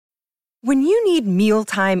When you need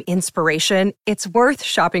mealtime inspiration, it's worth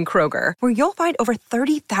shopping Kroger, where you'll find over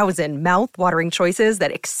 30,000 mouth-watering choices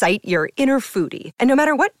that excite your inner foodie. And no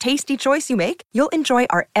matter what tasty choice you make, you'll enjoy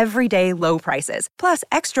our everyday low prices, plus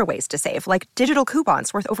extra ways to save, like digital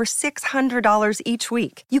coupons worth over $600 each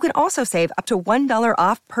week. You can also save up to $1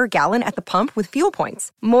 off per gallon at the pump with fuel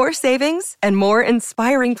points. More savings and more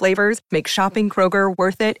inspiring flavors make shopping Kroger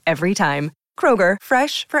worth it every time. Kroger,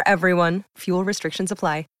 fresh for everyone. Fuel restrictions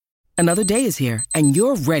apply. Another day is here, and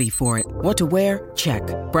you're ready for it. What to wear? Check.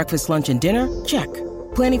 Breakfast, lunch, and dinner? Check.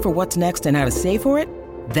 Planning for what's next and how to save for it?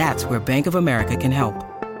 That's where Bank of America can help.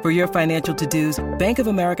 For your financial to-dos, Bank of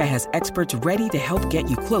America has experts ready to help get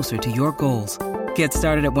you closer to your goals. Get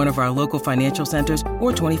started at one of our local financial centers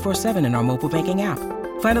or 24/7 in our mobile banking app.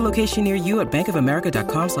 Find a location near you at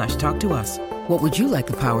bankofamerica.com/talktous. What would you like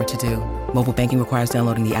the power to do? Mobile banking requires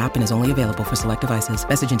downloading the app and is only available for select devices.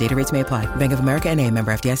 Message and data rates may apply. Bank of America N.A.,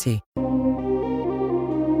 member FDIC.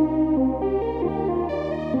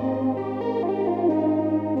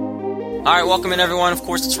 All right, welcome in, everyone. Of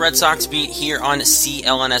course, it's Red Sox Beat here on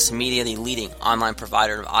CLNS Media, the leading online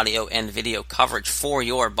provider of audio and video coverage for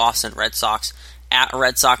your Boston Red Sox. At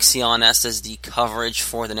Red Sox CLNS is the coverage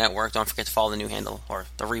for the network. Don't forget to follow the new handle, or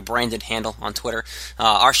the rebranded handle, on Twitter.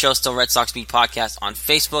 Our show is still Red Sox Beat Podcast on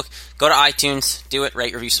Facebook. Go to iTunes, do it,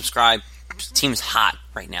 rate, review, subscribe. The team is hot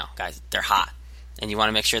right now, guys. They're hot. And you want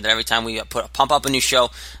to make sure that every time we pump up a new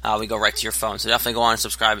show, we go right to your phone. So definitely go on and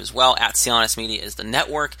subscribe as well. At CLNS Media is the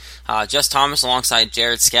network. Jess Thomas alongside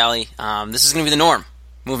Jared Scally. This is going to be the norm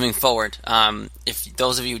moving forward. If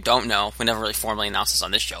those of you who don't know, we never really formally announced this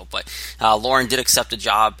on this show, but Lauren did accept a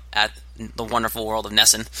job at the wonderful world of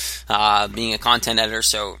Nesson, being a content editor.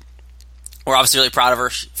 So we're obviously really proud of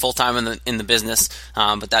her, full-time in the business,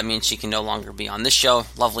 but that means she can no longer be on this show.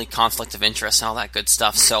 Lovely conflict of interest and all that good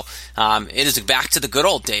stuff. So it is back to the good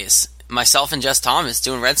old days. Myself and Jess Thomas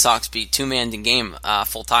doing Red Sox Beat, two-man game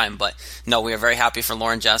full-time. But no, we are very happy for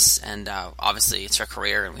Lauren Jess, and obviously it's her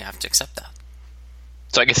career, and we have to accept that.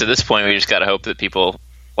 So I guess at this point we just got to hope that people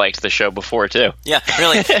liked the show before, too. Yeah,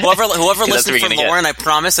 really. Whoever listened for Lauren, I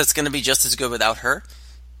promise it's going to be just as good without her.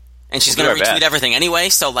 And she's going to retweet everything anyway,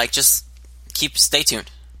 so just stay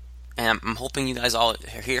tuned. And I'm hoping you guys all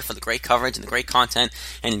are here for the great coverage and the great content.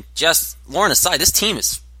 And just, Lauren aside, this team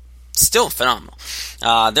is still phenomenal.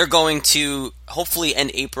 They're going to hopefully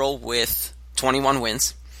end April with 21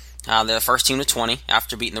 wins. They're the first team to 20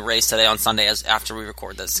 after beating the Rays today on Sunday after we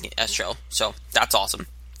record this show. So that's awesome.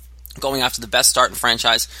 Going after the best start in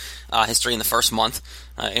franchise history in the first month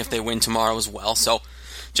if they win tomorrow as well. So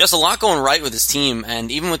just a lot going right with this team.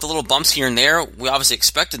 And even with the little bumps here and there, we obviously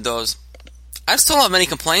expected those. I still don't have many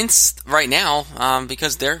complaints right now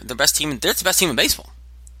because they're the best team. They're the best team in baseball.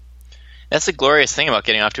 That's the glorious thing about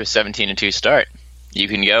getting off to a 17-2 start. You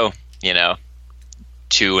can go,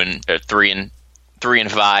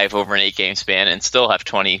 3-5 over an 8-game span and still have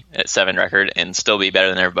 27 record and still be better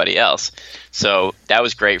than everybody else. So that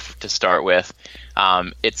was great to start with.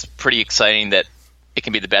 It's pretty exciting that it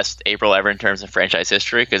can be the best April ever in terms of franchise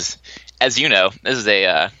history because, as you know, this is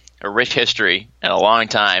a rich history and a long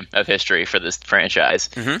time of history for this franchise.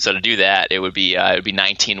 Mm-hmm. So to do that, it would be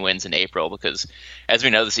 19 wins in April because, as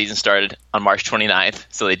we know, the season started on March 29th,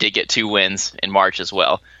 so they did get 2 wins in March as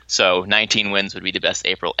well. So 19 wins would be the best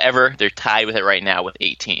April ever. They're tied with it right now with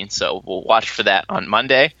 18, so we'll watch for that on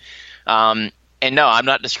Monday. And no, I'm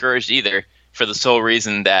not discouraged either for the sole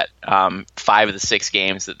reason that 5 of the 6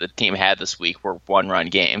 games that the team had this week were one-run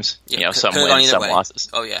games. Yeah, some wins, some losses.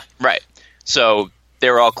 Oh, yeah. Right. So they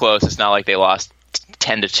were all close. It's not like they lost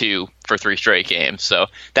 10-2 for 3 straight games. So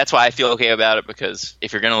that's why I feel okay about it, because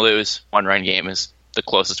if you're going to lose, one-run game is the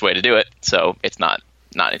closest way to do it. So it's not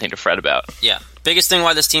anything to fret about. Yeah. Biggest thing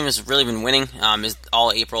why this team has really been winning is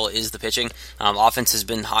all April is the pitching. Offense has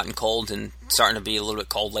been hot and cold and starting to be a little bit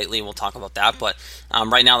cold lately. We'll talk about that. But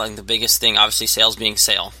right now, the biggest thing, obviously, Sale's being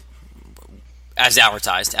Sale. As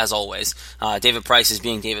advertised, as always. David Price is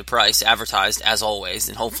being David Price, advertised as always,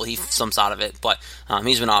 and hopefully he comes out of it. But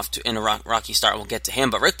he's been off in a rocky start. We'll get to him.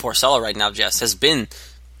 But Rick Porcello right now, Jess, has been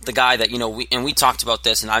the guy that, we talked about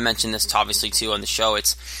this, and I mentioned this obviously too on the show.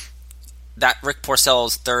 It's that Rick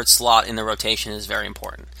Porcello's third slot in the rotation is very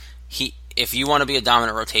important. If you want to be a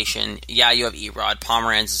dominant rotation, you have Erod,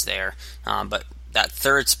 Pomeranz is there, but that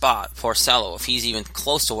third spot, Porcello, if he's even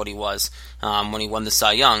close to what he was when he won the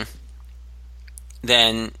Cy Young,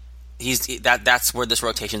 then that's where this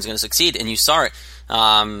rotation is going to succeed. And you saw it.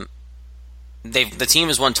 The team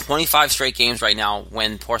has won 25 straight games right now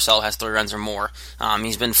when Porcello has 3 runs or more.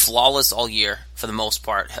 He's been flawless all year for the most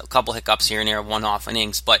part. A couple hiccups here and there, one-off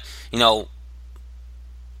innings. But,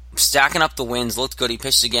 stacking up the wins, looked good. He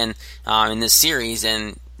pitched again in this series,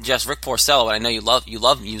 and just Rick Porcello, and I know you love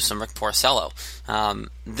some Rick Porcello.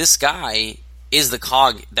 This guy is the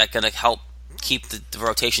cog that's going to help keep the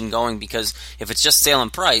rotation going, because if it's just Sale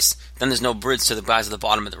and Price, then there's no bridge to the guys at the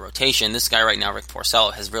bottom of the rotation. This guy right now, Rick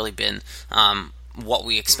Porcello, has really been what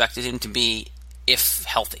we expected him to be if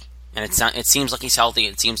healthy. And it seems like he's healthy.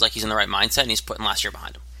 It seems like he's in the right mindset, and he's putting last year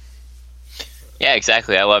behind him. Yeah,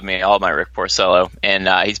 exactly. I love all my Rick Porcello, and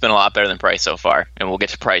he's been a lot better than Price so far, and we'll get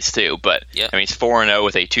to Price too. But yeah. I mean, he's 4-0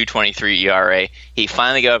 with a 2.23 ERA. He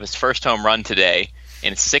finally got up his first home run today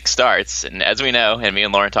in 6 starts, and as we know, and me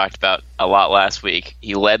and Lauren talked about a lot last week,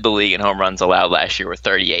 he led the league in home runs allowed last year with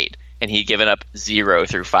 38, and he'd given up 0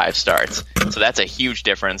 through 5 starts. So that's a huge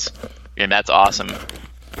difference, and that's awesome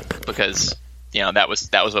because that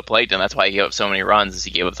was what plagued him. That's why he gave up so many runs, is he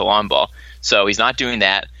gave up the long ball. So he's not doing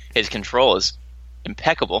that. His control is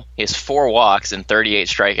impeccable. He has 4 walks and 38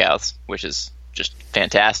 strikeouts, which is just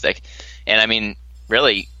fantastic. And I mean,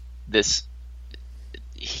 really,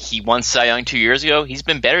 he won Cy Young 2 years ago. He's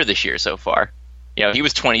been better this year so far. He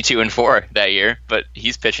was 22-4 that year, but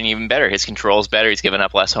he's pitching even better. His control is better. He's given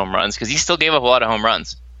up less home runs because he still gave up a lot of home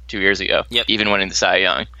runs 2 years ago, even winning the Cy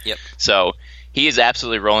Young. Yep. So he is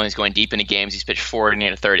absolutely rolling. He's going deep into games. He's pitched 4 and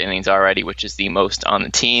 1/3 innings already, which is the most on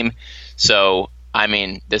the team. So, I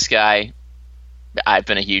mean, this guy, I've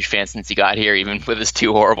been a huge fan since he got here, even with his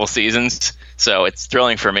 2 horrible seasons. So it's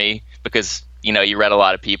thrilling for me because, you read a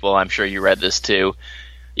lot of people. I'm sure you read this too,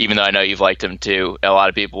 even though I know you've liked him too. A lot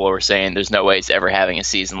of people were saying there's no way he's ever having a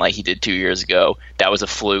season like he did 2 years ago. That was a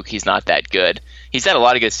fluke. He's not that good. He's had a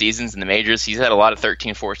lot of good seasons in the majors. He's had a lot of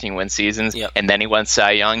 13, 14 win seasons, and then he won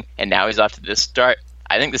Cy Young, and now he's off to this start.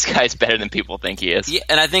 I think this guy's better than people think he is. Yeah,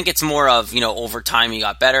 and I think it's more of, over time he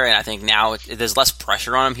got better, and I think now there's less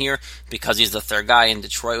pressure on him here because he's the third guy. In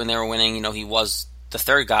Detroit when they were winning, he was the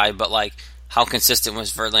third guy, but how consistent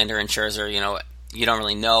was Verlander and Scherzer, you don't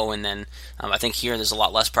really know. And then I think here there's a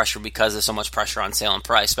lot less pressure because there's so much pressure on Sale and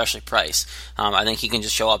Price, especially Price. I think he can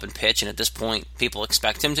just show up and pitch, and at this point people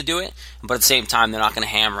expect him to do it, but at the same time they're not going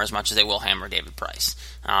to hammer as much as they will hammer David Price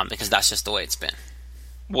because that's just the way it's been.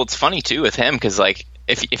 Well, it's funny too with him because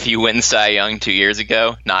if you win Cy Young 2 years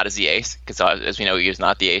ago, not as the ace, because as we know he was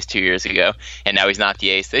not the ace 2 years ago, and now he's not the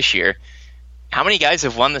ace this year. How many guys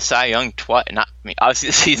have won the Cy Young twice? Obviously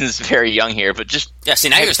the season's very young here, but just see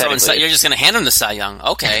now you're just going to hand him the Cy Young.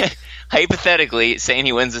 Okay. Hypothetically, saying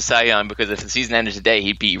he wins the Cy Young, because if the season ended today,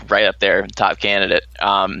 he'd be right up there, top candidate.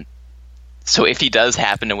 So if he does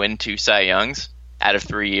happen to win 2 Cy Youngs out of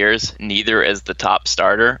 3 years, neither as the top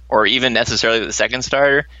starter or even necessarily the second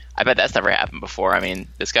starter, I bet that's never happened before. I mean,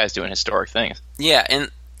 this guy's doing historic things. Yeah, and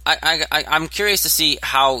I'm curious to see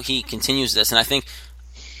how he continues this, and I think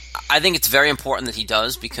it's very important that he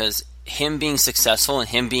does, because him being successful and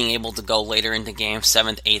him being able to go later into games,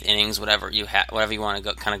 7th, 8th innings, whatever you want to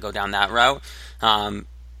go, kind of go down that route. The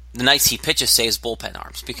nights he pitches saves bullpen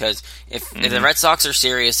arms, because if the Red Sox are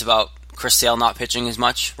serious about Chris Sale not pitching as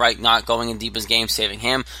much, right, not going in deep as games, saving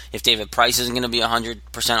him. If David Price isn't going to be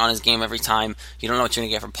 100% on his game every time, you don't know what you're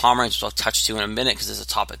going to get from Palmer, which I'll touch to in a minute because there's a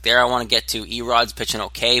topic there I want to get to. Erod's pitching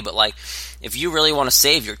okay, but if you really want to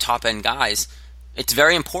save your top-end guys, it's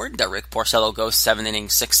very important that Rick Porcello goes 7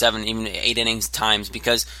 innings, 6, 7, even 8 innings times,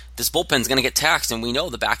 because this bullpen's going to get taxed, and we know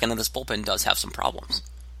the back end of this bullpen does have some problems.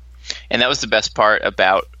 And that was the best part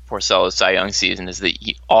about Porcello's Cy Young season, is that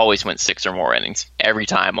he always went 6 or more innings every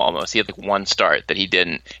time almost. He had one start that he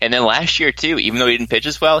didn't. And then last year too, even though he didn't pitch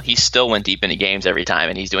as well, he still went deep into games every time,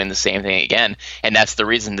 and he's doing the same thing again. And that's the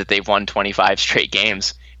reason that they've won 25 straight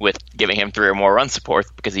games with giving him 3 or more run support,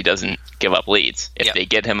 because he doesn't give up leads. If they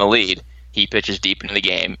get him a lead, he pitches deep into the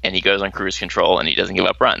game, and he goes on cruise control, and he doesn't give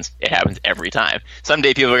up runs. It happens every time.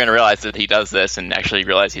 Someday people are going to realize that he does this and actually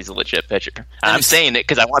realize he's a legit pitcher. I'm saying it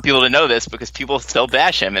because I want people to know this, because people still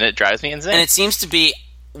bash him, and it drives me insane. And it seems to be,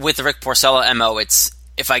 with the Rick Porcello MO, it's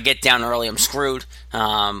if I get down early, I'm screwed,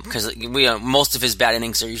 because most of his bad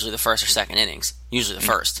innings are usually the first or second innings, usually the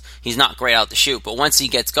first. He's not great out the chute, but once he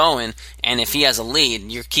gets going, and if he has a lead,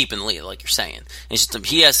 you're keeping the lead, like you're saying. It's just,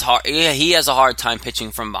 he has a hard time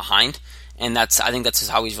pitching from behind. And I think that's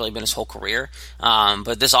how he's really been his whole career.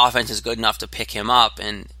 But this offense is good enough to pick him up.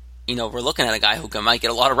 And, we're looking at a guy who might get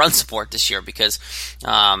a lot of run support this year, because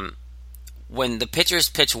when the pitchers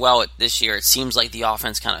pitch well this year, it seems like the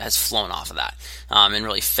offense kind of has flown off of that and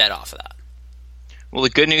really fed off of that. Well, the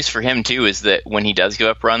good news for him, too, is that when he does give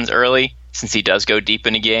up runs early, since he does go deep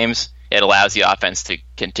into games, it allows the offense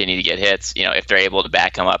to continue to get hits, if they're able to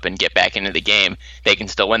back him up and get back into the game, they can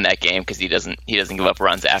still win that game because he doesn't give up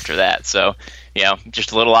runs after that. So,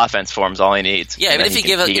 just a little offense for him is all he needs. Yeah,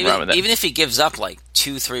 even if he gives up like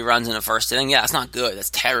 2-3 runs in the first inning, that's not good. That's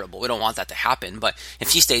terrible. We don't want that to happen. But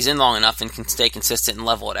if he stays in long enough and can stay consistent and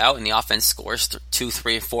level it out, and the offense scores 2,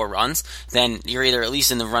 3, 4 runs, then you're either at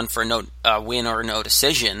least in the run for a win or no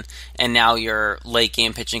decision, and now your late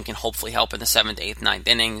game pitching can hopefully help in the 7th, 8th, 9th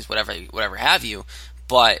innings, whatever have you.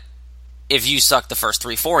 But if you suck the first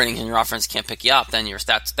 3-4 innings and your offense can't pick you up, then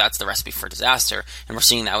that's the recipe for disaster. And we're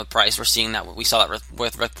seeing that with Price. We saw that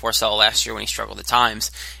with Rick Porcello last year when he struggled at times.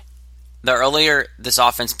 The earlier this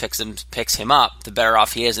offense picks him up, the better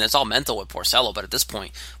off he is, and it's all mental with Porcello. But at this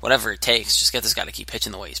point, whatever it takes, just get this guy to keep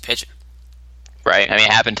pitching the way he's pitching. Right. I mean,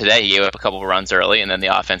 it happened today. He gave up a couple of runs early, and then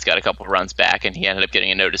the offense got a couple of runs back, and he ended up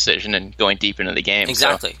getting a no decision and going deep into the game.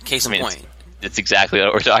 Exactly. So, Case in point. It's exactly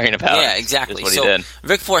what we're talking about. Yeah, exactly. What he did.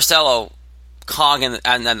 Rick Porcello, cog in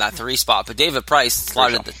that 3 spot, but David Price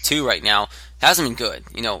slotted at the 2 right now. Hasn't been good.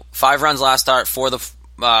 5 runs last start, 4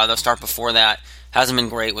 the start before that. Hasn't been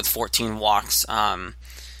great with 14 walks. Price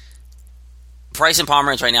and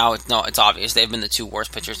Pomeranz right now, it's obvious. They've been the 2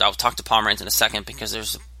 worst pitchers. I'll talk to Pomeranz in a second because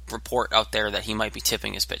there's a report out there that he might be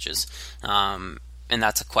tipping his pitches. And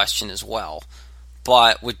that's a question as well.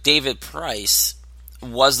 But with David Price,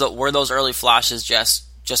 were those early flashes just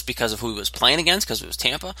because of who he was playing against, because it was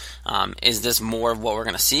Tampa? Is this more of what we're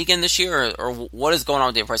going to see again this year, or what is going on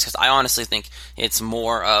with David Price? Because I honestly think it's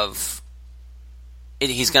more of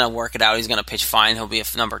he's going to work it out. He's going to pitch fine. He'll be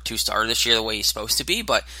a number 2 starter this year the way he's supposed to be,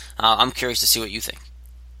 but I'm curious to see what you think.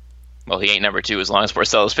 Well, he ain't number 2 as long as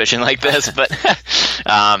Porcello's pitching like this, but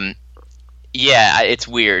yeah, it's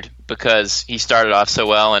weird because he started off so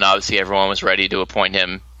well, and obviously everyone was ready to appoint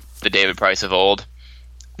him the David Price of old.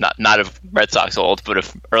 Not of Red Sox old, but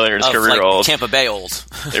of earlier in his career old. Tampa Bay old.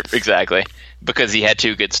 Exactly. Because he had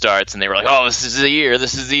 2 good starts, and they were like, oh, this is the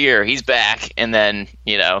year, he's back. And then,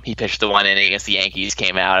 he pitched the 1 inning against the Yankees,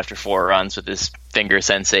 came out after 4 runs with his finger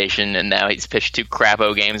sensation, and now he's pitched 2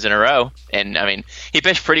 crapo games in a row. And, I mean, he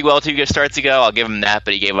pitched pretty well 2 good starts ago, I'll give him that,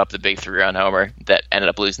 but he gave up the big 3-run homer that ended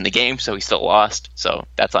up losing the game, so he still lost. So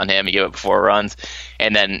that's on him. He gave up 4 runs.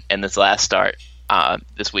 And then in this last start,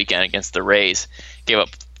 this weekend against the Rays, gave up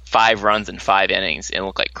 5 runs in 5 innings and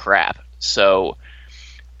looked like crap. So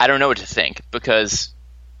I don't know what to think because,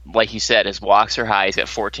 like you said, his walks are high. He's got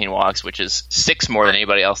 14 walks, which is 6 more than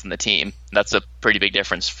anybody else on the team. That's a pretty big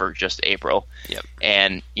difference for just April. Yep.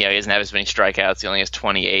 And he doesn't have as many strikeouts. He only has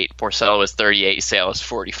 28. Porcello has 38. Sale is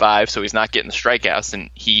 45. So he's not getting the strikeouts, and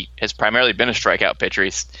he has primarily been a strikeout pitcher.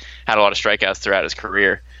 He's had a lot of strikeouts throughout his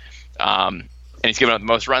career, and he's given up the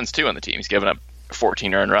most runs too on the team. He's given up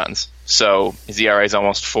 14 earned runs. So his ERA is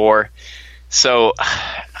almost 4. So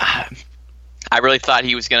I really thought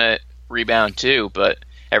he was going to rebound too, but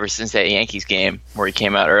ever since that Yankees game where he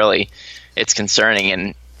came out early, it's concerning.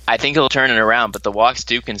 And I think he'll turn it around, but the walks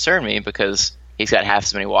do concern me because he's got half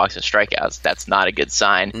as many walks as strikeouts. That's not a good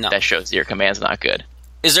sign. No. That shows that your command's not good.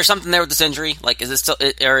 Is there something there with this injury? Like, is it still,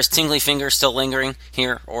 are his tingly fingers still lingering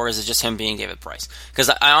here, or is it just him being David Price?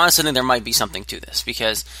 Because I honestly think there might be something to this.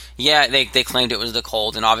 Because they claimed it was the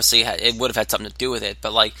cold, and obviously it would have had something to do with it.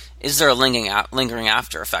 But like, is there a lingering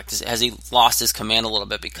after effect? Has he lost his command a little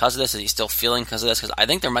bit because of this? Is he still feeling because of this? Because I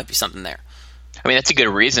think there might be something there. I mean, that's a good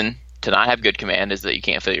reason to not have good command is that you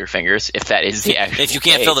can't feel your fingers. If that is the actual if you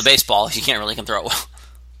can't feel the baseball, you can't really can throw it well.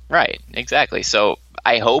 Right, exactly. So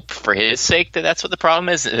I hope for his sake that that's what the problem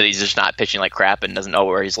is, that he's just not pitching like crap and doesn't know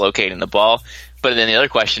where he's locating the ball. But then the other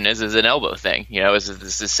question is an elbow thing. Is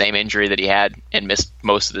this the same injury that he had and missed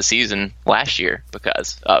most of the season last year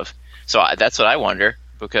because of? So that's what I wonder,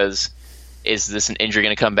 because is this an injury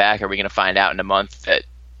going to come back? Are we going to find out in a month that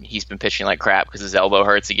he's been pitching like crap because his elbow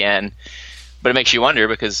hurts again? But it makes you wonder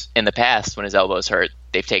because in the past when his elbow's hurt,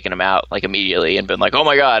 they've taken him out like immediately and been like, oh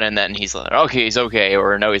my God. And then he's like, okay, he's okay.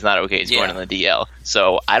 Or no, he's not okay. He's going on the DL.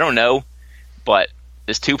 So I don't know, but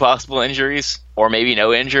there's 2 possible injuries or maybe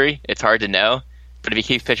no injury. It's hard to know. But if he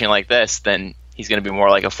keeps pitching like this, then he's going to be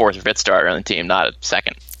more like a 4th or 5th starter on the team, not a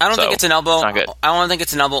 2nd. I don't think it's an elbow. It's not good. I don't think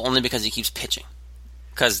it's an elbow only because he keeps pitching.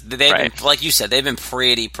 Because they've been, like you said, they've been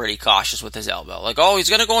pretty cautious with his elbow. Like, oh,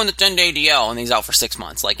 he's going to go in the 10-day DL and he's out for 6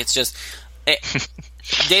 months. Like, it's just...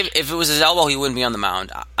 Dave, if it was his elbow, he wouldn't be on the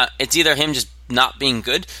mound. It's either him just not being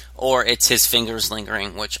good, or it's his fingers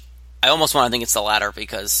lingering, which I almost want to think it's the latter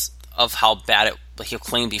because of how bad he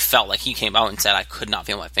claimed he felt. Like, he came out and said, I could not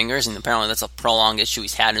feel my fingers, and apparently that's a prolonged issue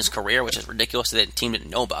he's had in his career, which is ridiculous that the team didn't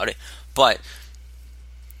know about it. But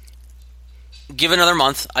give it another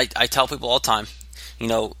month. I tell people all the time,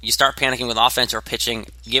 you start panicking with offense or pitching,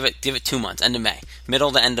 give it 2 months, end of May,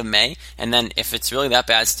 middle to end of May, and then if it's really that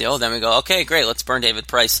bad still, then we go, okay, great, let's burn David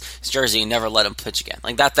Price's jersey and never let him pitch again.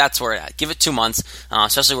 Like that's where it's at. Give it 2 months,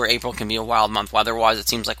 especially where April can be a wild month weather-wise. It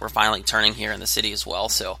seems like we're finally turning here in the city as well.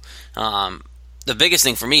 So the biggest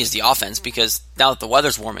thing for me is the offense, because now that the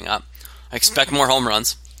weather's warming up, I expect more home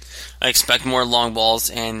runs. I expect more long balls,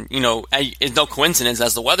 and, it's no coincidence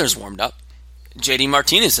as the weather's warmed up, JD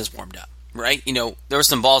Martinez has warmed up, right? There were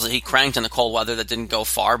some balls that he cranked in the cold weather that didn't go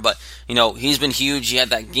far, but, he's been huge. He had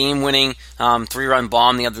that game-winning 3-run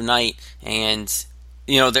bomb the other night, and,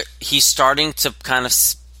 he's starting to kind of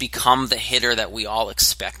become the hitter that we all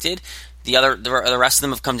expected. The rest of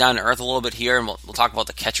them have come down to earth a little bit here, and we'll talk about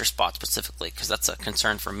the catcher spot specifically, because that's a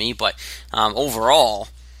concern for me, but overall,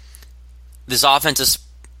 this offense is,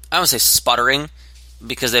 I don't say sputtering,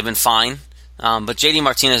 because they've been fine, but JD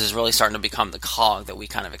Martinez is really starting to become the cog that we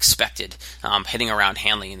kind of expected, hitting around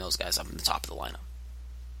Hanley and those guys up in the top of the lineup.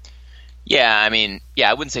 Yeah,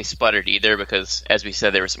 I wouldn't say sputtered either, because as we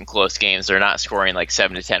said, there were some close games. They're not scoring like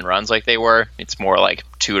 7 to 10 runs like they were. It's more like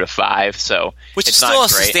 2 to 5. So which is still a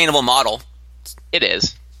sustainable model. It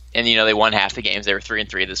is, and they won half the games. They were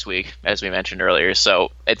 3-3 this week, as we mentioned earlier.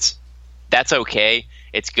 So that's okay.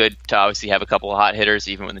 It's good to obviously have a couple of hot hitters,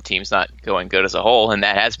 even when the team's not going good as a whole, and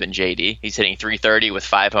that has been JD. He's hitting .330 with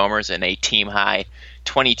 5 homers and a team-high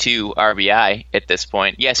 22 RBI at this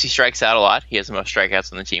point. Yes, he strikes out a lot. He has the most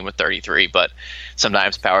strikeouts on the team with 33, but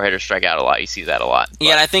sometimes power hitters strike out a lot. You see that a lot. But,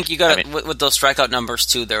 yeah, and I think you got with those strikeout numbers,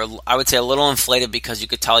 too, they're, I would say, a little inflated because you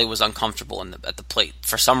could tell he was uncomfortable at the plate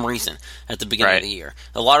for some reason at the beginning of the year.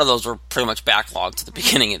 A lot of those were pretty much backlogged to the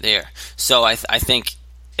beginning of the year. So I think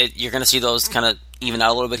you're going to see those kind of even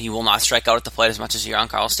out a little bit. He will not strike out at the plate as much as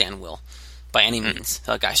Giancarlo Stanton will, by any means.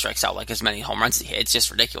 The guy strikes out like as many home runs as he hit. It's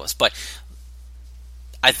just ridiculous. But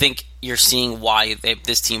I think you're seeing why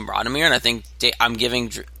this team brought him here, and I think I'm giving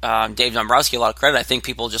Dave Dombrowski a lot of credit. I think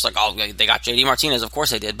people just they got JD Martinez. Of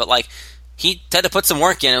course they did, but he had to put some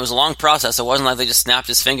work in. It was a long process. It wasn't like they just snapped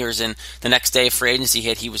his fingers and the next day free agency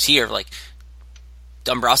hit, he was here.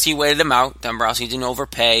 Dombrowski waited him out. Dombrowski didn't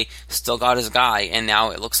overpay, still got his guy, and now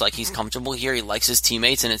it looks like he's comfortable here. He likes his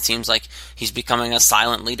teammates, and it seems like he's becoming a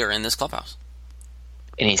silent leader in this clubhouse.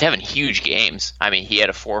 And he's having huge games. He had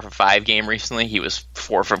a 4-for-5 game recently. He was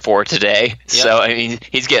 4-for-4 today. Yep. So,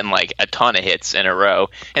 he's getting a ton of hits in a row.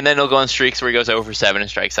 And then he'll go on streaks where he goes 0-for-7 and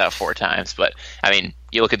strikes out 4 times. But,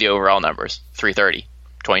 you look at the overall numbers, .330,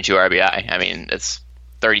 22 RBI. It's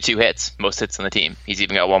 32 hits, most hits on the team. He's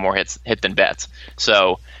even got one more hit than Betts.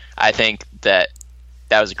 So I think that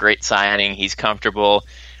was a great signing. He's comfortable.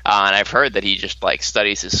 And I've heard that he just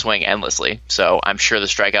studies his swing endlessly. So I'm sure the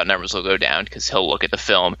strikeout numbers will go down because he'll look at the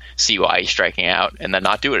film, see why he's striking out, and then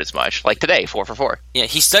not do it as much. Like today, 4-for-4. Yeah,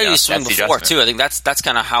 he studied his swing before too. I think that's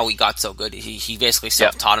kind of how he got so good. He basically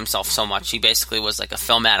self-taught himself so much. He basically was like a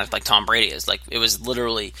film addict, like Tom Brady is. It was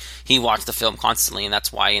literally he watched the film constantly, and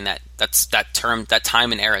that's why in that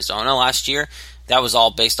time in Arizona last year, that was all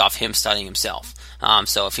based off him studying himself.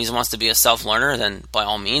 So if he wants to be a self-learner, then by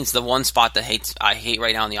all means. The one spot that I hate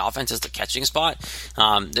right now in the offense is the catching spot.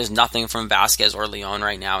 There's nothing from Vasquez or Leon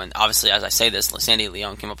right now, and obviously, as I say this, Sandy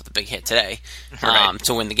Leon came up with a big hit today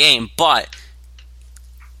to win the game. But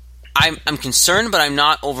I'm concerned, but I'm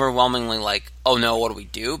not overwhelmingly oh no, what do we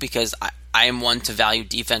do? Because I am one to value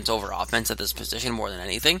defense over offense at this position more than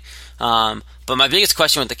anything. But my biggest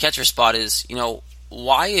question with the catcher spot is,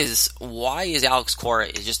 why is Alex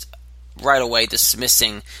Cora just right away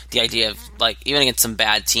dismissing the idea of even against some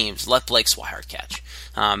bad teams, let Blake Swihart catch,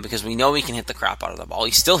 because we know he can hit the crap out of the ball.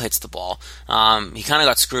 He still hits the ball. He kind of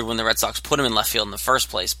got screwed when the Red Sox put him in left field in the first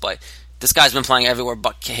place, but this guy's been playing everywhere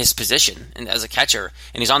but his position and as a catcher,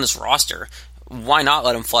 and he's on this roster. Why not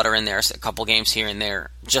let him flutter in there a couple games here and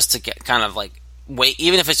there just to get kind of wait,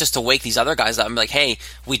 even if it's just to wake these other guys up and be hey,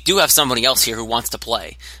 we do have somebody else here who wants to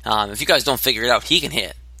play. If you guys don't figure it out, he can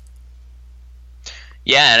hit.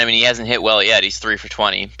 Yeah, and he hasn't hit well yet. He's 3 for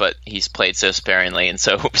 20, but he's played so sparingly and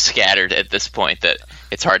so scattered at this point that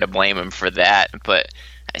it's hard to blame him for that. But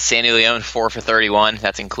Sandy Leon, 4 for 31.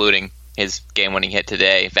 That's including his game-winning hit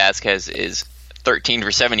today. Vasquez is 13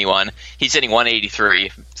 for 71. He's hitting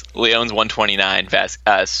 183. Leon's 129.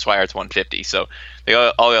 Swihart's 150. So they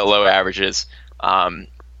all got low averages. I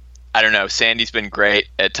don't know. Sandy's been great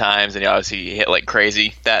at times, and he obviously hit like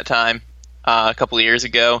crazy that time a couple of years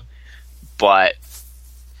ago. But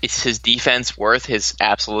is his defense worth his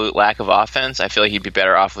absolute lack of offense? I feel like he'd be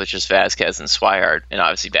better off with just Vasquez and Swihart, and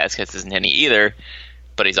obviously Vasquez isn't hitting either.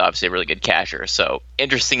 but he's obviously a really good catcher. So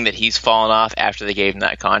interesting that he's fallen off after they gave him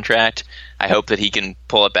that contract. I hope that he can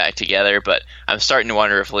pull it back together, but I'm starting to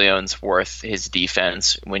wonder if Leon's worth his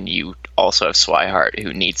defense when you also have Swihart,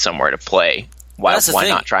 who needs somewhere to play. Why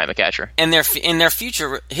not try him a catcher? And their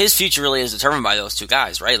future, his future really is determined by those two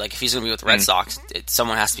guys, right? Like if he's going to be with the Red Sox,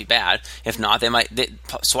 someone has to be bad. If not,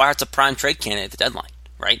 Swihart's a prime trade candidate at the deadline,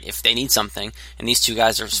 right? If they need something, and these two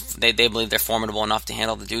guys they believe they're formidable enough to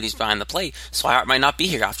handle the duties behind the plate, Swihart might not be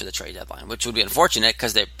here after the trade deadline, which would be unfortunate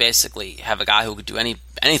because they basically have a guy who could do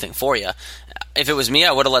anything for you. If it was me,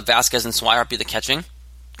 I would have let Vasquez and Swihart be the catching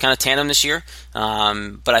kind of tandem this year.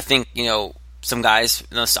 But I think some guys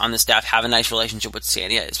on the staff have a nice relationship with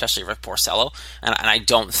Sandy, especially Rick Porcello, and I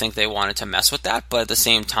don't think they wanted to mess with that. But at the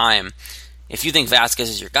same time, if you think Vasquez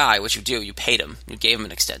is your guy, which you do, you paid him, you gave him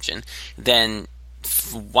an extension, then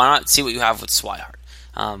why not see what you have with Swihart?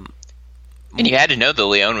 And you had to know that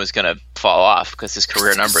Leon was going to fall off because his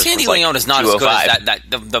career numbers Sandy was like Leon is not as good as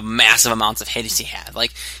 $205. the massive amounts of hits he had.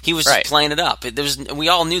 Like he was just playing it up. We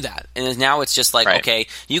all knew that, and now it's just like okay,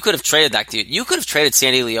 you could have traded that dude. You could have traded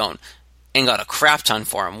Sandy Leon and got a crap ton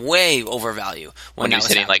for him, way over value when he was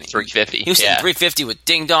hitting like 350. He was hitting 350 with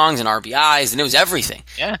ding dongs and RBIs, and it was everything.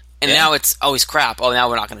 Yeah. And now it's always crap. Oh, now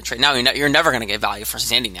we're not going to trade. Now you're never going to get value for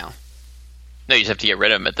Sandy now. No, you just have to get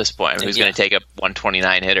rid of him at this point. I mean, who's going to take a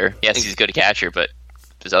 129 hitter? Yes, he's a good catcher, but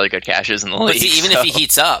there's other good catchers in the league. See, even if he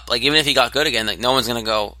heats up, like even if he got good again, like no one's going to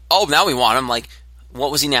go, oh, now we want him. Like,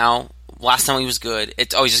 what was he now? Last time he was good. He's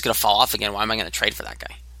just going to fall off again. Why am I going to trade for that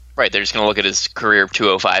guy? Right, they're just going to look at his career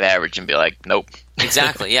 205 average and be like, nope.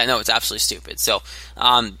 Exactly. Yeah, no, it's absolutely stupid. So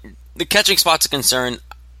the catching spot's a concern.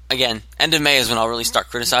 Again, end of May is when I'll really start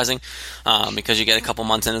criticizing because you get a couple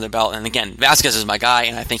months into their belt. And again, Vasquez is my guy,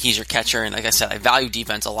 and I think he's your catcher. And like I said, I value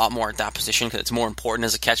defense a lot more at that position because it's more important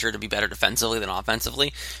as a catcher to be better defensively than offensively.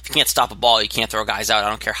 If you can't stop a ball, you can't throw guys out. I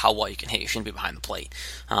don't care how well you can hit. You shouldn't be behind the plate.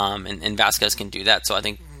 And Vasquez can do that. So I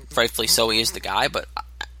think rightfully so he is the guy, but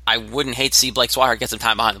I wouldn't hate to see Blake Swihart get some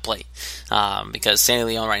time behind the plate because Sandy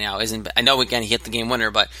Leon right now isn't. I know again he hit the game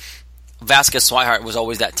winner, but Vasquez Swihart was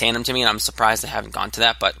always that tandem to me, and I'm surprised they haven't gone to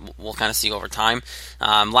that. But we'll kind of see over time.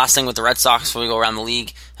 Last thing with the Red Sox before we go around the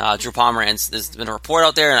league, Drew Pomeranz. There's been a report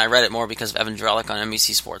out there, and I read it more because of Evan Drellick on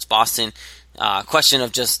NBC Sports Boston. Question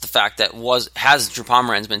of just the fact that has Drew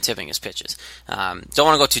Pomeranz been tipping his pitches? Don't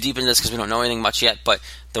want to go too deep into this because we don't know anything much yet. But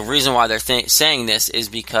the reason why they're saying this is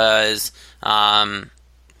because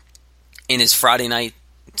in his Friday night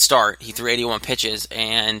start, he threw 81 pitches,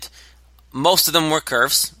 and most of them were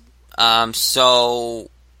curves. So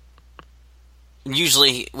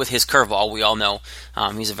usually with his curveball, we all know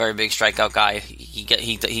he's a very big strikeout guy. He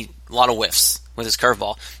a lot of whiffs with his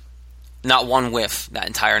curveball. Not one whiff that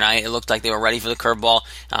entire night. It looked like they were ready for the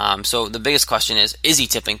curveball. So the biggest question is he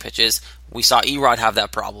tipping pitches? We saw Erod have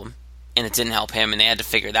that problem, and it didn't help him, and they had to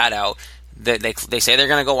figure that out. They say they're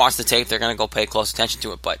going to go watch the tape. They're going to go pay close attention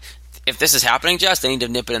to it, but if this is happening, Jess, they need to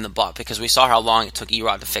nip it in the butt because we saw how long it took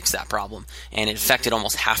Erod to fix that problem, and it affected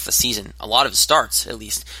almost half the season, a lot of his starts at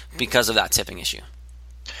least, because of that tipping issue.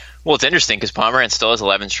 Well, it's interesting because Pomeranz still has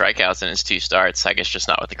 11 strikeouts in his 2 starts. I guess just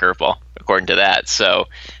not with the curveball, according to that. So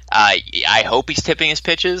I hope he's tipping his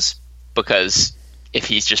pitches because if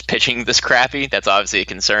he's just pitching this crappy, that's obviously a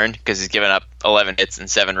concern because he's given up 11 hits and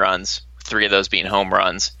 7 runs, 3 of those being home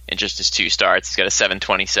runs in just his 2 starts. He's got a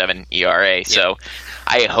 7.27 ERA. Yep. So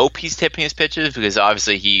I hope he's tipping his pitches because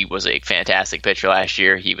obviously he was a fantastic pitcher last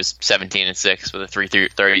year. He was 17-6 with a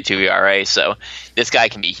 3.32 ERA. So this guy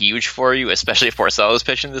can be huge for you, especially if Porcello's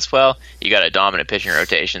pitching this well. You got a dominant pitching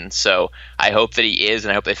rotation. So I hope that he is,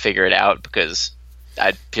 and I hope they figure it out because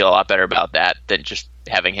I'd feel a lot better about that than just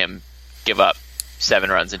having him give up 7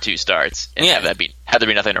 runs in 2 starts and have there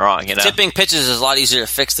be nothing wrong. Tipping pitches is a lot easier to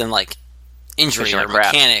fix than like injury or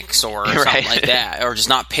mechanics or something like that, or just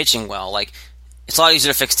not pitching well. Like it's a lot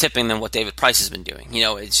easier to fix tipping than what David Price has been doing.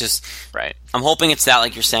 It's just right. I'm hoping it's that,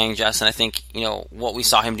 like you're saying, Jess. And I think what we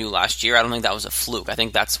saw him do last year. I don't think that was a fluke. I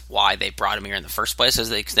think that's why they brought him here in the first place,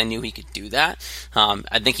 because they knew he could do that.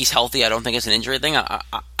 I think he's healthy. I don't think it's an injury thing.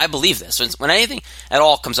 I believe this. When anything at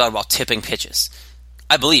all comes out about tipping pitches,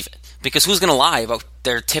 I believe it because who's going to lie about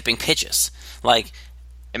their tipping pitches? Like.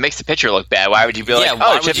 It makes the pitcher look bad. Why would you be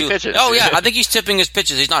tipping pitches? Oh, yeah, I think he's tipping his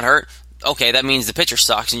pitches. He's not hurt. Okay, that means the pitcher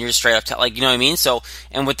sucks, and you're just straight up, you know what I mean? So,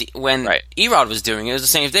 and when Erod was doing it, it was the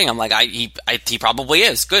same thing. I'm like, he probably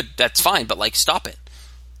is. Good, that's fine, but, stop it.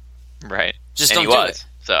 Right. Just don't do it.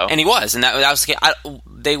 So. And he was, and that was the case.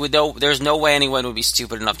 They would know, there's no way anyone would be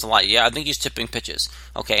stupid enough to lie. Yeah, I think he's tipping pitches.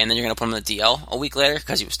 Okay, and then you're going to put him in the DL a week later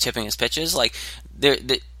because he was tipping his pitches?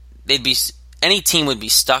 Any team would be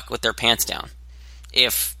stuck with their pants down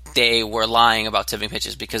if they were lying about tipping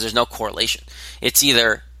pitches because there's no correlation. It's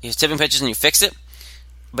either he's tipping pitches and you fix it,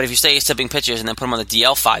 but if you say he's tipping pitches and then put him on the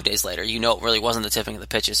DL 5 days later, you know it really wasn't the tipping of the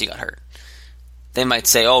pitches, he got hurt. They might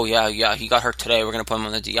say, oh, yeah, he got hurt today, we're going to put him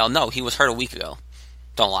on the DL. No, he was hurt a week ago.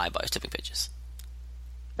 Don't lie about his tipping pitches.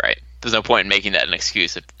 Right. There's no point in making that an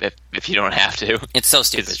excuse if you don't have to. It's so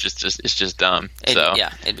stupid. It's just dumb.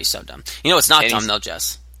 Yeah, it'd be so dumb. You know what's not dumb, though,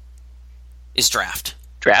 Jess? Is draft.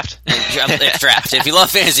 Draft? It's Draft. If you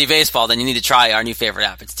love fantasy baseball, then you need to try our new favorite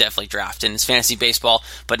app. It's definitely Draft. And it's fantasy baseball,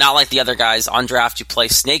 but not like the other guys. On Draft, you play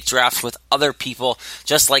snake drafts with other people,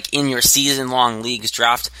 just like in your season-long leagues.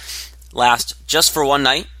 Draft lasts just for one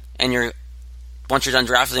night, and once you're done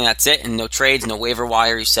drafting, that's it, and no trades, no waiver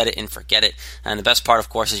wire. You set it and forget it. And the best part, of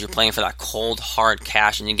course, is you're playing for that cold, hard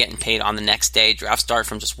cash, and you're getting paid on the next day. Drafts start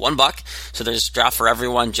from just $1, so there's a draft for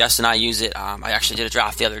everyone. Jess and I use it. I actually did a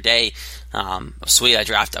draft the other day. Sweet,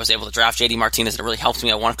 I was able to draft JD Martinez. It really helped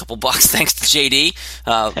me. I won a couple bucks thanks to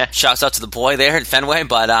JD. Shouts out to the boy there at Fenway.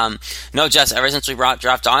 But no, Jess, ever since we brought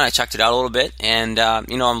Draft on, I checked it out a little bit, and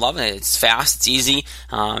I'm loving it. It's fast, it's easy,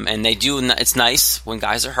 and it's nice when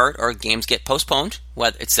guys are hurt or games get postponed.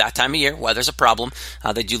 It's that time of year, weather's a problem.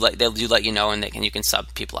 They do let you know, and you can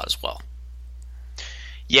sub people out as well.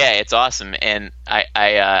 Yeah, it's awesome, and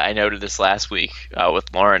I noted this last week with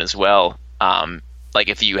Lauren as well. Like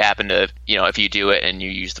if you happen to, if you do it and you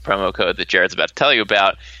use the promo code that Jared's about to tell you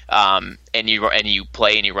about, and you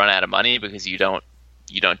play and you run out of money because you don't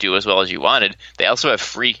do as well as you wanted, they also have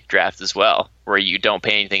free drafts as well, where you don't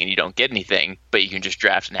pay anything and you don't get anything, but you can just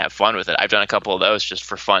draft and have fun with it. I've done a couple of those just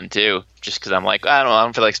for fun too, just because I'm like, I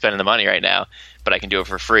don't feel like spending the money right now, but I can do it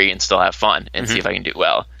for free and still have fun and see if I can do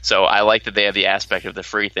well. So I like that they have the aspect of the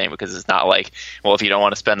free thing, because it's not like, well, if you don't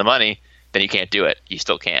want to spend the money, then you can't do it. You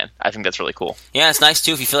still can. I think that's really cool. Yeah, it's nice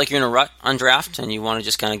too if you feel like you're in a rut on draft and you want to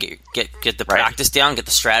just kind of get the practice down, get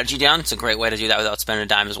the strategy down. It's a great way to do that without spending a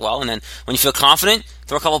dime as well. And then when you feel confident,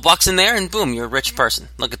 throw a couple bucks in there and boom, you're a rich person.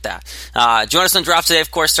 Look at that. Join us on Draft today.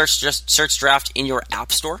 Of course, search Draft in your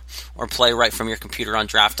app store or play right from your computer on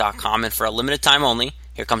draft.com. And for a limited time only,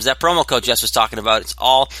 here comes that promo code Jess was talking about. It's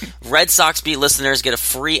all Red Sox Beat listeners get a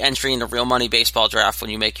free entry into Real Money Baseball Draft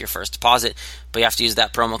when you make your first deposit. But you have to use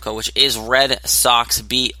that promo code, which is Red Sox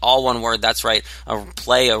Beat, all one word. That's right.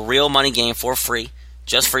 Play a real money game for free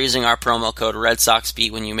just for using our promo code Red Sox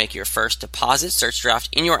Beat when you make your first deposit. Search Draft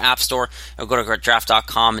in your app store or go to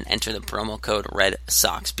draft.com and enter the promo code Red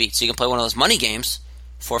Sox Beat. So you can play one of those money games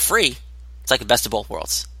for free. It's like the best of both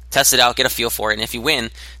worlds. Test it out, get a feel for it, and if you win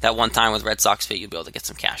that one time with Red Sox Beat, you'll be able to get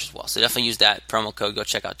some cash as well. So definitely use that promo code. Go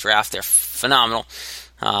check out Draft. They're phenomenal.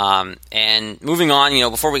 And moving on,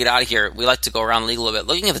 before we get out of here, we like to go around the league a little bit.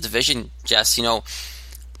 Looking at the division, Jess,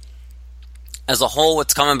 as a whole,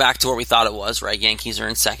 it's coming back to where we thought it was, right? Yankees are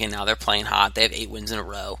in second now. They're playing hot. They have 8 wins in a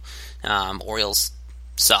row. Orioles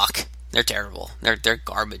suck. They're terrible. They're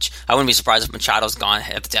garbage. I wouldn't be surprised if Machado's gone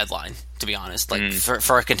at the deadline, to be honest.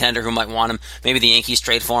 For a contender who might want him, maybe the Yankees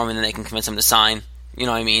trade for him and then they can convince him to sign. You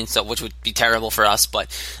know what I mean? So, which would be terrible for us. But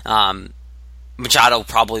Machado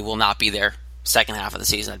probably will not be there second half of the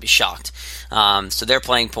season. I'd be shocked. So they're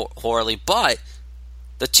playing poorly. But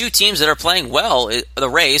the two teams that are playing well, the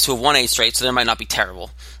Rays, who have won 8 straight, so they might not be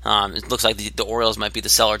terrible. It looks like the Orioles might be the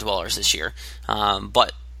cellar dwellers this year.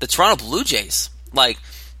 But the Toronto Blue Jays,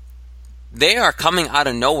 they are coming out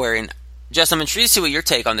of nowhere. And Jess, I'm intrigued to see what your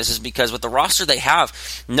take on this is, because with the roster they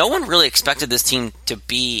have, no one really expected this team to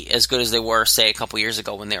be as good as they were, say, a couple years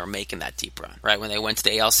ago when they were making that deep run, right? When they went to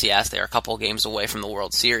the ALCS, they were a couple of games away from the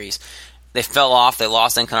World Series. They fell off. They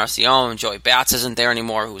lost Encarnacion. Joey Bats isn't there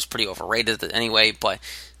anymore, who was pretty overrated anyway. But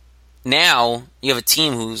now you have a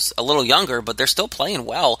team who's a little younger, but they're still playing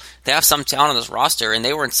well. They have some talent on this roster, and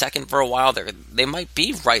they were in second for a while. They might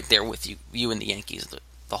be right there with you and the Yankees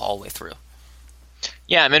the whole way through.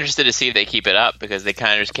 Yeah, I'm interested to see if they keep it up, because they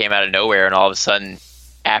kind of just came out of nowhere, and all of a sudden,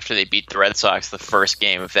 after they beat the Red Sox the first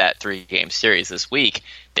game of that 3-game series this week,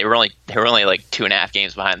 they were only like 2.5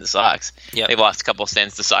 games behind the Sox. Yep. They've lost a couple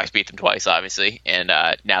since. The Sox beat them twice, obviously, and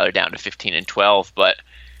now they're down to 15-12. But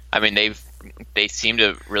I mean, they seem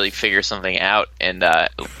to really figure something out and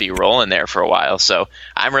be rolling there for a while. So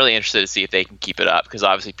I'm really interested to see if they can keep it up, because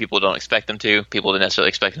obviously people don't expect them to. People didn't necessarily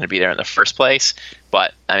expect them to be there in the first place.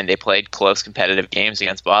 But I mean, they played close, competitive games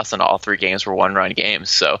against Boston. All 3 games were 1-run games.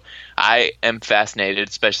 So I am fascinated,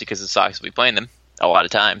 especially because the Sox will be playing them a lot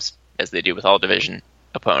of times, as they do with all division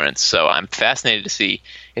opponents. So I'm fascinated to see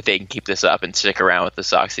if they can keep this up and stick around with the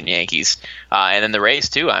Sox and Yankees. And then the Rays,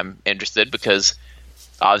 too, I'm interested, because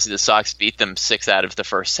obviously the Sox beat them 6 out of the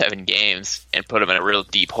first 7 games and put them in a real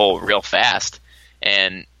deep hole real fast.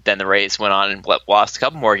 And then the Rays went on and lost a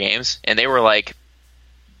couple more games, and they were like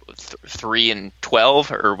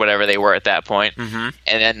 3-12 or whatever they were at that point. Mm-hmm.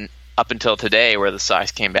 And then up until today, where the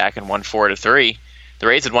Sox came back and won 4-3, the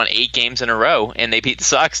Rays had won 8 games in a row, and they beat the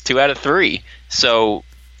Sox 2 out of 3. So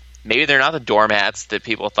maybe they're not the doormats that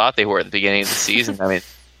people thought they were at the beginning of the season. I mean,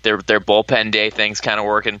 their bullpen day thing's kind of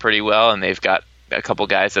working pretty well, and they've got a couple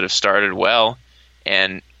guys that have started well,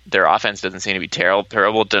 and their offense doesn't seem to be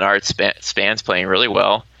terrible. Denard Span's playing really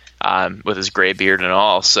well with his gray beard and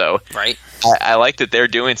all. So right. I like that they're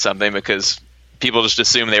doing something, because people just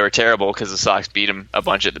assumed they were terrible because the Sox beat them a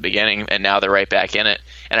bunch at the beginning, and now they're right back in it.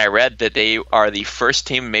 And I read that they are the first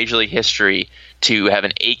team in Major League history to have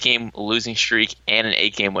an 8-game losing streak and an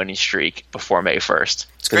 8-game winning streak before May 1st.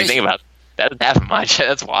 It's crazy. You think about it, that doesn't happen much.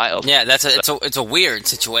 That's wild. Yeah, it's a weird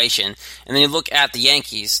situation. And then you look at the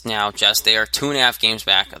Yankees now, Jess. They are 2.5 games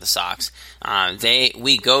back of the Sox.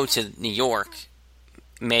 We go to New York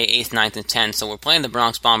May 8th, 9th, and 10th. So we're playing the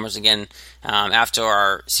Bronx Bombers again after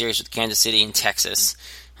our series with Kansas City and Texas,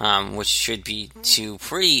 which should be 2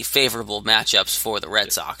 pretty favorable matchups for the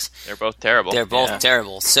Red Sox. They're both terrible. They're both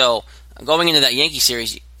terrible. So going into that Yankee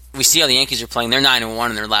series, we see how the Yankees are playing. They're 9-1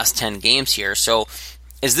 in their last 10 games here. So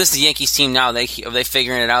is this the Yankees team now? Are they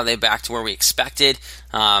figuring it out? Are they back to where we expected?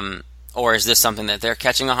 Or is this something that they're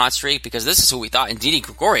catching a hot streak? Because this is who we thought. And Didi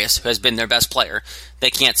Gregorius, who has been their best player.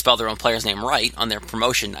 They can't spell their own player's name right on their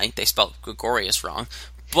promotion night. They spelled Gregorius wrong,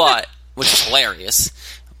 which is hilarious.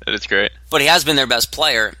 That is great. But he has been their best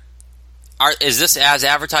player. Is this as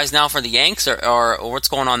advertised now for the Yanks, or what's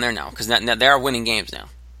going on there now? Because they are winning games now.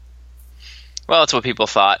 Well, it's what people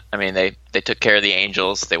thought. I mean, they took care of the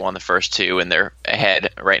Angels. They won the first 2, and they're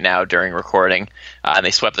ahead right now during recording. And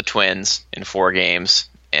they swept the Twins in 4 games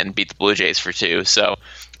and beat the Blue Jays for 2. So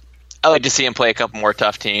I like to see them play a couple more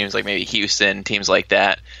tough teams, like maybe Houston, teams like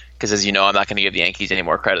that. Because as you know, I'm not going to give the Yankees any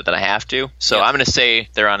more credit than I have to. So I'm going to say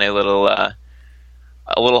they're on a little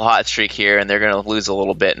hot streak here, and they're going to lose a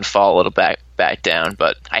little bit and fall a little back down.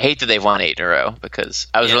 But I hate that they've won 8 in a row, because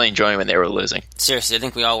I was really enjoying when they were losing. Seriously, I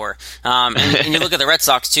think we all were. And you look at the Red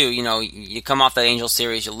Sox too. You know, you come off that Angels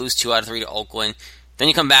series, you lose 2 out of 3 to Oakland, then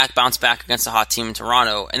you come back, bounce back against a hot team in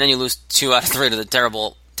Toronto, and then you lose 2 out of 3 to the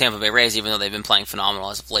terrible Tampa Bay Rays, even though they've been playing phenomenal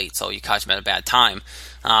as of late. So you caught them at a bad time.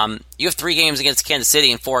 You have 3 games against Kansas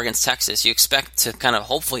City and 4 against Texas. You expect to kind of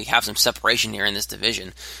hopefully have some separation here in this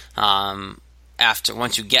division.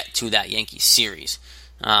 Once you get to that Yankees series.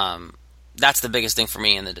 That's the biggest thing for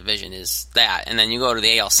me in the division is that. And then you go to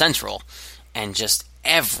the AL Central, and just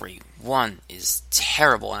everyone is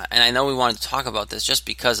terrible. And I know we wanted to talk about this just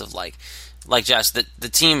because of, like Jess, the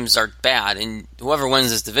teams are bad, and whoever wins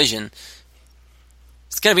this division,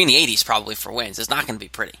 it's going to be in the 80s probably for wins. It's not going to be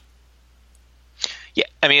pretty. Yeah,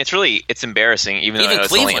 I mean, it's embarrassing, even though I know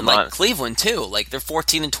it's only a month. Like Cleveland, too. Like, they're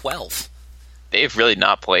 14-12. They've really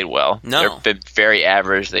not played well. No. They've been very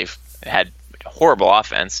average. They've had horrible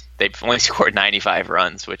offense. They've only scored 95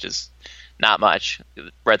 runs, which is not much.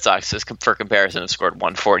 The Red Sox, for comparison, have scored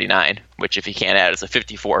 149, which, if you can't add, is a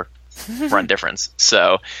 54 run difference.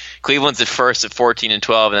 So Cleveland's at first at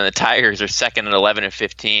 14-12, and then the Tigers are second at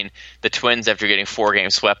 11-15. The Twins, after getting 4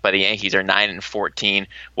 games swept by the Yankees, are 9-14.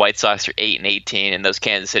 White Sox are 8-18, and those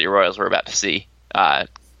Kansas City Royals we're about to see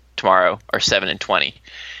tomorrow are 7-20.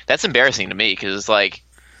 That's embarrassing to me, because it's like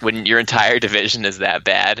when your entire division is that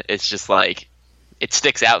bad, it's just like it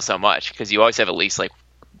sticks out so much, because you always have at least like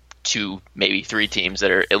 2, maybe 3 teams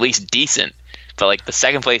that are at least decent. But like the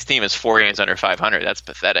second place team is 4 games under 500. That's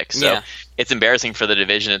pathetic. So It's embarrassing for the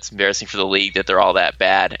division. It's embarrassing for the league that they're all that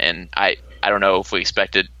bad. And I don't know if we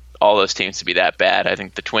expected all those teams to be that bad. I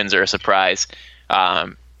think the Twins are a surprise.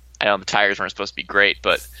 I know the Tigers weren't supposed to be great,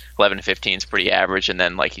 but 11-15 is pretty average. And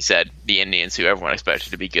then, like you said, the Indians, who everyone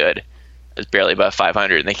expected to be good, is barely above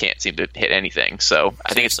 500, and they can't seem to hit anything. So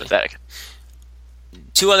I think it's pathetic.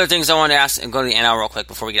 2 other things I want to ask, and go to the NL real quick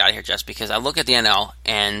before we get out of here, Jess, because I look at the NL,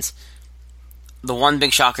 and the one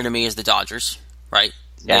big shocker to me is the Dodgers, right?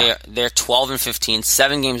 Yeah. They're 12-15,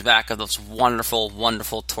 7 games back of those wonderful,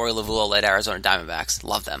 wonderful Torey Lovullo-led Arizona Diamondbacks.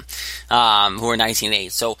 Love them. Who are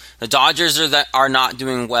 19-8. So the Dodgers are not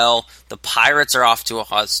doing well. The Pirates are off to a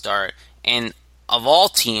hot start. And of all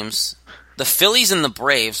teams, the Phillies and the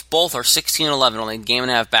Braves both are 16-11, only a game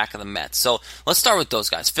and a half back of the Mets. So let's start with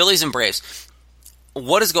those guys. Phillies and Braves.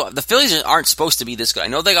 The Phillies aren't supposed to be this good. I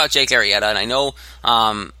know they got Jake Arrieta, and I know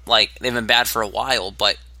they've been bad for a while,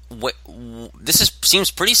 but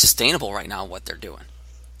seems pretty sustainable right now, what they're doing.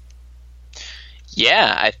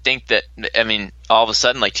 Yeah, I think that, I mean, all of a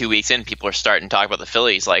sudden, like 2 weeks in, people are starting to talk about the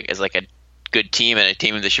Phillies as like a good team and a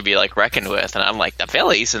team that should be like reckoned with. And I'm like, the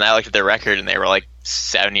Phillies? And I looked at their record, and they were like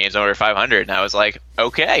 7 games over 500. And I was like,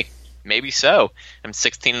 okay, maybe so. I'm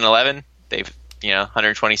 16-11. They've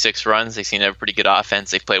 126 runs. They seem to have a pretty good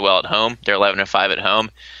offense. They play well at home. They're 11-5 at home,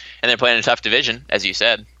 and they're playing a tough division, as you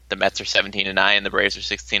said. The Mets are 17-9, and the Braves are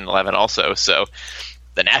 16-11 also. So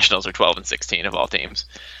the Nationals are 12-16 of all teams.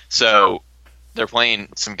 So they're playing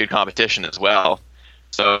some good competition as well.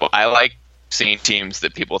 So I like seeing teams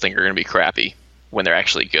that people think are going to be crappy when they're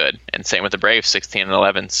actually good. And same with the Braves,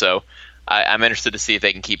 16-11. So I'm interested to see if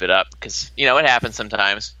they can keep it up, because it happens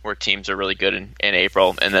sometimes where teams are really good in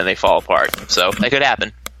April and then they fall apart. So that could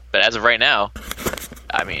happen. But as of right now,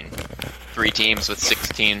 I mean, 3 teams with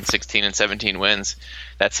 16, 16, and 17 wins.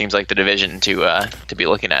 That seems like the division to be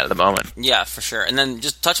looking at the moment. Yeah, for sure. And then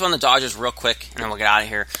just touch on the Dodgers real quick, and then we'll get out of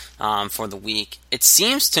here for the week. It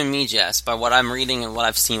seems to me, Jess, by what I'm reading and what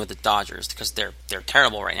I've seen with the Dodgers, because they're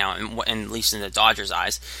terrible right now, and at least in the Dodgers'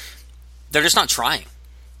 eyes, they're just not trying.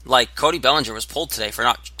 Like, Cody Bellinger was pulled today for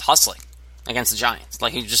not hustling against the Giants.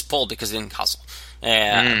 Like, he just pulled because he didn't hustle.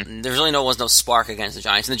 And there really was no spark against the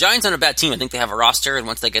Giants. And the Giants aren't a bad team. I think they have a roster, and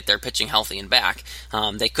once they get their pitching healthy and back,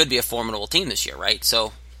 they could be a formidable team this year, right?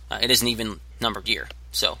 So it isn't even numbered year.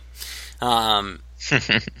 So what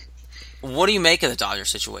do you make of the Dodgers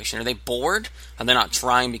situation? Are they bored? Are they not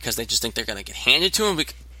trying because they just think they're going to get handed to them?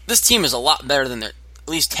 Because this team is a lot better than at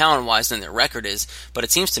least talent-wise, than their record is. But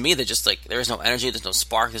it seems to me that just like there's no energy, there's no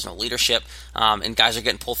spark, there's no leadership, and guys are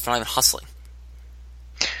getting pulled for not even hustling.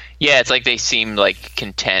 Yeah, it's like they seem like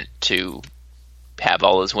content to have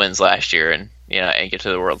all those wins last year and get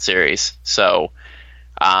to the World Series. So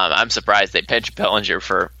I'm surprised they pinched Bellinger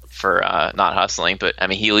for not hustling. But I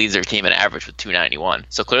mean, he leads their team in average with 291.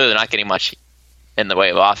 So clearly they're not getting much in the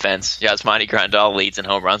way of offense. Yasmani Grandal leads in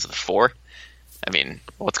home runs with 4. I mean,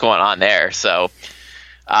 what's going on there? So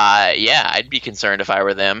I'd be concerned if I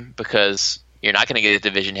were them, because you're not going to get a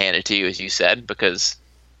division handed to you, as you said, because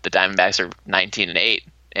the Diamondbacks are 19-8.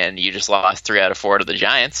 And you just lost 3 out of 4 to the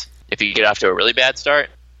Giants. If you get off to a really bad start,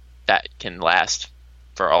 that can last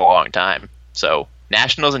for a long time. So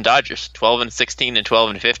Nationals and Dodgers, 12-16 and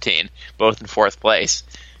 12-15, both in 4th place.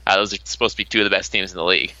 Those are supposed to be 2 of the best teams in the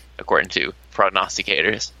league, according to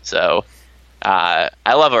prognosticators. So I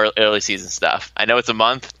love our early season stuff. I know it's a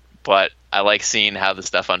month, but I like seeing how the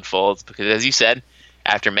stuff unfolds, because as you said,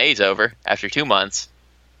 after May's over, after 2 months,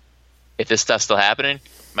 if this stuff's still happening,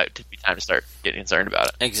 might be time to start getting concerned about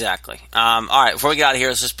it. Exactly. All right, before we get out of here,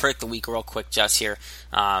 let's just predict the week real quick, Jess, here.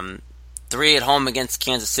 3 at home against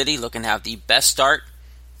Kansas City, looking to have the best start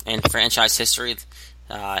in franchise history,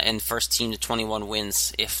 and first team to 21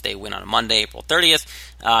 wins if they win on a Monday, April 30th.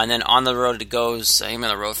 And then on the road it goes, I'm on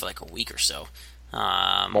the road for like a week or so.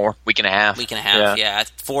 More, week and a half, yeah.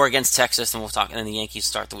 4 against Texas, and we'll talk. And then the Yankees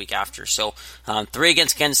start the week after. So 3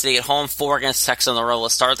 against Kansas City at home, 4 against Texas on the road.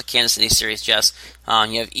 Let's start with the Kansas City series, Jess.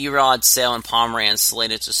 You have Erod, Sale, and Pomeranz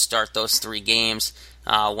slated to start those 3 games.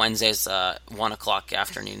 Wednesday's 1 o'clock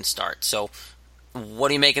afternoon start. So what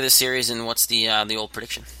do you make of this series, and what's the old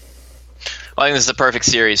prediction? Well, I think this is the perfect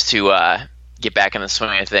series to get back in the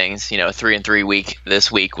swing of things. 3-3 week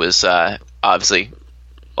this week was obviously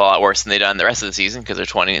a lot worse than they've done the rest of the season, because they're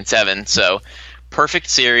 20-7. So perfect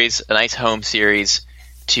series, a nice home series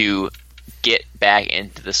to get back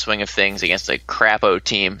into the swing of things against a crapo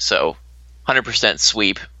team. So 100%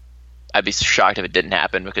 sweep. I'd be shocked if it didn't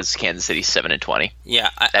happen, because Kansas City's 7-20. Yeah,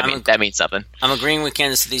 that means something. I'm agreeing with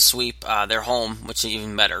Kansas City's sweep. They're home, which is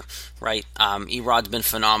even better, right? Erod's been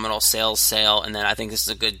phenomenal. Sale, and then I think this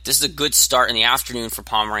is a good start in the afternoon for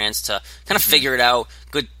Pomeranz to kind of figure it out.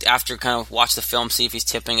 Good after kind of watch the film, see if he's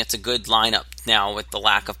tipping. It's a good lineup now with the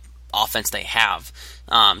lack of offense they have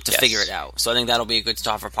to figure it out. So I think that'll be a good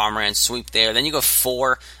start for Pomeranz. Sweep there. Then you go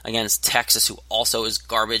 4 against Texas, who also is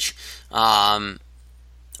garbage.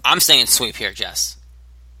 I'm saying sweep here, Jess.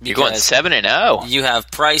 You're going 7-0. You have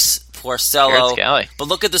Price, Porcello. But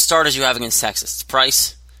look at the starters you have against Texas. It's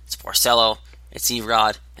Price, it's Porcello, it's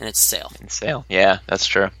Erod, and it's Sale. Yeah, that's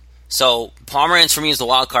true. So Pomeranz for me is the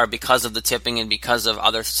wild card because of the tipping and because of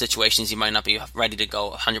other situations you might not be ready to go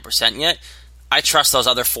 100% yet. I trust those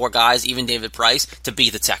other 4 guys, even David Price, to be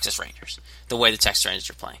the Texas Rangers, the way the Texas Rangers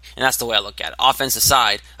are playing. And that's the way I look at it. Offense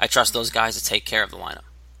aside, I trust those guys to take care of the lineup.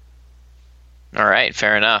 All right,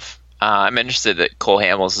 fair enough. I'm interested that Cole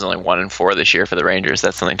Hamels is only 1-4 this year for the Rangers.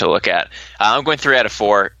 That's something to look at. I'm going 3 out of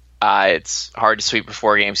 4. It's hard to sweep a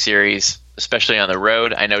 4-game series, especially on the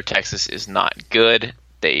road. I know Texas is not good.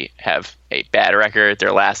 They have a bad record.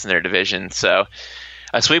 They're last in their division. So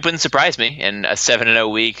a sweep wouldn't surprise me. And a 7-0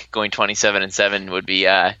 week going 27-7 would be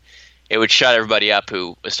it would shut everybody up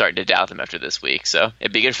who was starting to doubt them after this week. So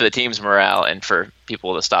it'd be good for the team's morale and for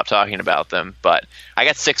people to stop talking about them. But I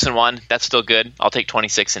got 6-1. That's still good. I'll take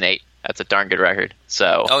 26-8 That's a darn good record.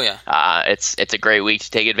 So, it's a great week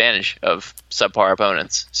to take advantage of subpar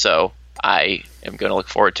opponents. So I am going to look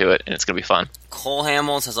forward to it, and it's going to be fun. Cole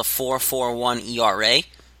Hamels has a 4.41 ERA,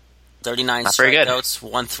 39 strikeouts,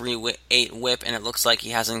 1.38 WHIP, and it looks like he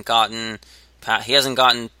hasn't gotten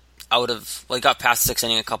out of. Well, he got past 6th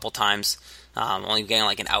inning a couple times, only getting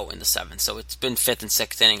like an out in the 7th. So it's been 5th and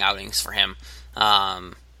 6th inning outings for him,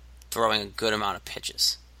 throwing a good amount of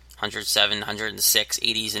pitches. 107, 106,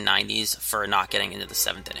 80s, and 90s for not getting into the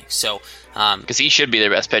 7th inning. So, because he should be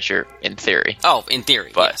their best pitcher in theory. Oh, in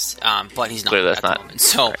theory, yes. But he's not at the moment.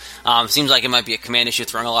 So, seems like it might be a command issue,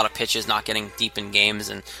 throwing a lot of pitches, not getting deep in games,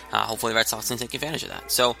 and hopefully the Red Sox can take advantage of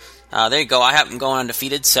that. So, there you go. I have him going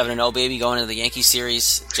undefeated, 7-0, baby, going into the Yankee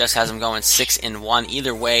series. Jess has him going 6-1.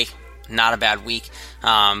 Either way, not a bad week.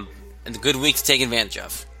 And a good week to take advantage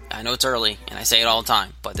of. I know it's early, and I say it all the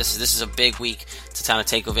time, but this is a big week to kind of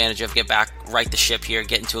take advantage of, get back, right the ship here,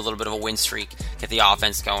 get into a little bit of a win streak, get the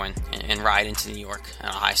offense going, and ride into New York,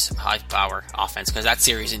 a high-power offense, because that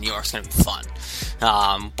series in New York is going to be fun.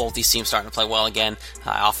 Both these teams starting to play well again,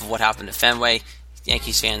 off of what happened at Fenway.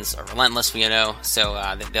 Yankees fans are relentless, we know, so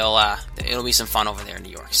it'll be some fun over there in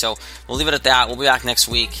New York. So we'll leave it at that. We'll be back next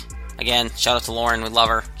week. Again, shout out to Lauren. We love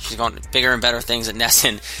her. She's going bigger and better things at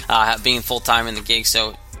NESN, being full-time in the gig,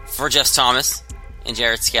 so for Jess Thomas and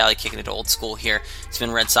Jared Scally kicking it old school here, it's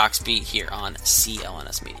been Red Sox Beat here on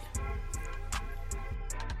CLNS Media.